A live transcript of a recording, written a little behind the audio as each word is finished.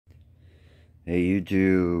Hey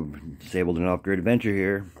YouTube, Disabled and Off-Grid Adventure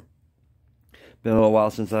here. Been a little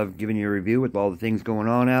while since I've given you a review with all the things going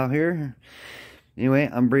on out here. Anyway,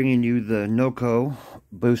 I'm bringing you the noco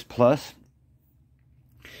Boost Plus.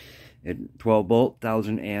 It 12 volt,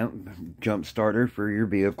 1000 amp jump starter for your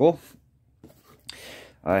vehicle.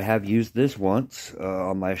 I have used this once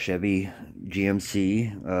on my Chevy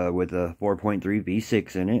GMC with a 4.3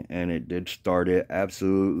 V6 in it, and it did start it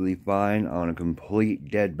absolutely fine on a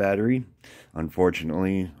complete dead battery.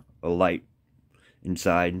 Unfortunately, a light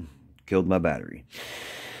inside killed my battery.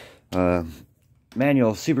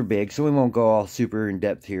 Manual super big, so we won't go all super in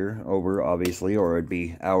depth here over, obviously, or it'd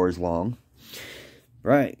be hours long.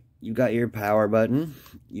 Right, you've got your power button,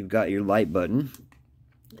 you've got your light button.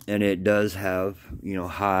 And it does have,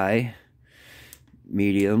 high,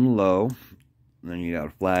 medium, low. And then you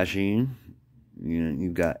got flashing.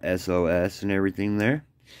 You've got SOS and everything there.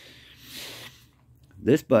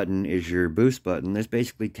 This button is your boost button. This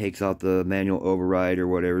basically takes out the manual override or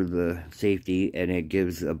whatever, the safety, and it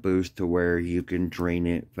gives a boost to where you can drain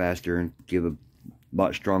it faster and give a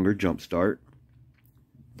lot stronger jump start.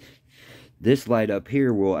 This light up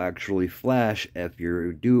here will actually flash if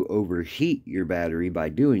you do overheat your battery by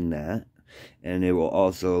doing that. And it will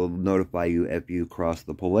also notify you if you cross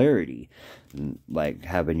the polarity. Like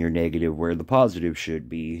having your negative where the positive should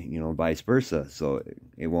be, vice versa. So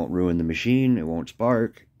it won't ruin the machine, it won't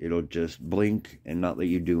spark. It'll just blink and not let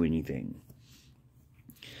you do anything.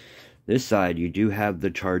 This side, you do have the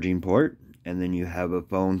charging port. And then you have a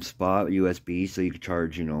phone spot, USB, so you can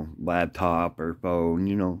charge, laptop or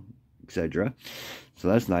phone, etc. So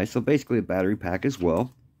that's nice. So basically a battery pack as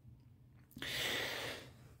well.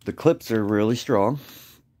 The clips are really strong.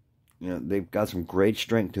 They've got some great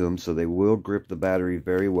strength to them, so they will grip the battery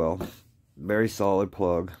very well. Very solid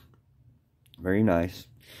plug. Very nice.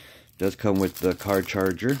 Does come with the car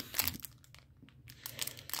charger.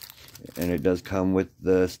 And it does come with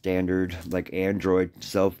the standard, like, Android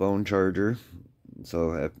cell phone charger.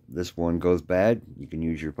 So if this one goes bad, you can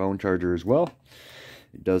use your phone charger as well.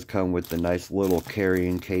 It does come with a nice little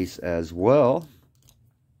carrying case as well.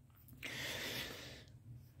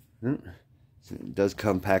 It does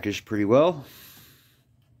come packaged pretty well.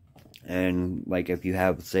 And like if you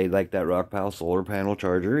have, say, like that Rockpile solar panel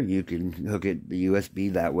charger, you can hook it the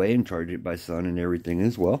USB that way and charge it by sun and everything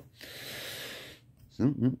as well.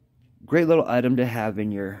 So, great little item to have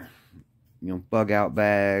in your bug out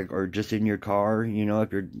bag, or just in your car,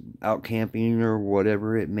 if you're out camping or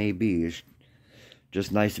whatever it may be. It's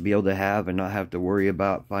just nice to be able to have and not have to worry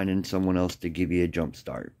about finding someone else to give you a jump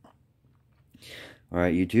start.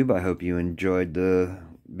 Alright YouTube, I hope you enjoyed the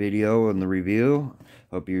video and the review.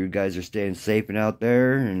 Hope you guys are staying safe and out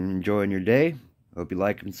there and enjoying your day. Hope you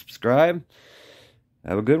like and subscribe.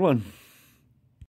 Have a good one.